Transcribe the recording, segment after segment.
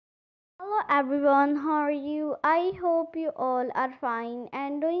everyone, how are you? I hope you all are fine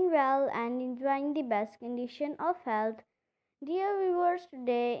and doing well and enjoying the best condition of health. Dear viewers,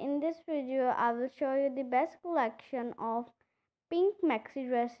 today in this video I will show you the best collection of pink maxi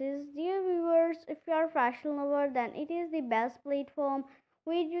dresses. Dear viewers, if you are fashion lover, then it is the best platform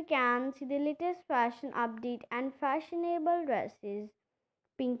where you can see the latest fashion update and fashionable dresses.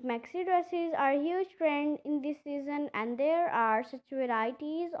 Pink maxi dresses are a huge trend in this season, and there are such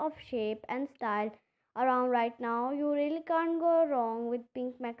varieties of shape and style around right now. You really can't go wrong with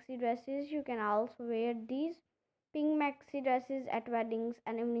pink maxi dresses. You can also wear these pink maxi dresses at weddings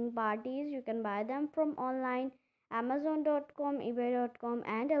and evening parties. You can buy them from online amazon.com, ebay.com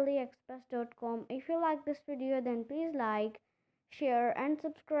and aliexpress.com. If you like this video, then please like, share and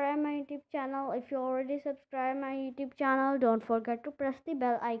subscribe my YouTube channel. If you already subscribe my YouTube channel, don't forget to press the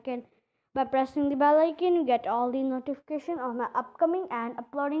bell icon. By pressing the bell icon, you get all the notification of my upcoming and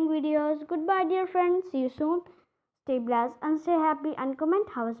uploading videos. Goodbye dear friends, see you soon. Stay blessed and stay happy, and comment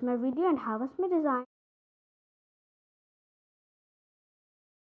how was my video and how was my design.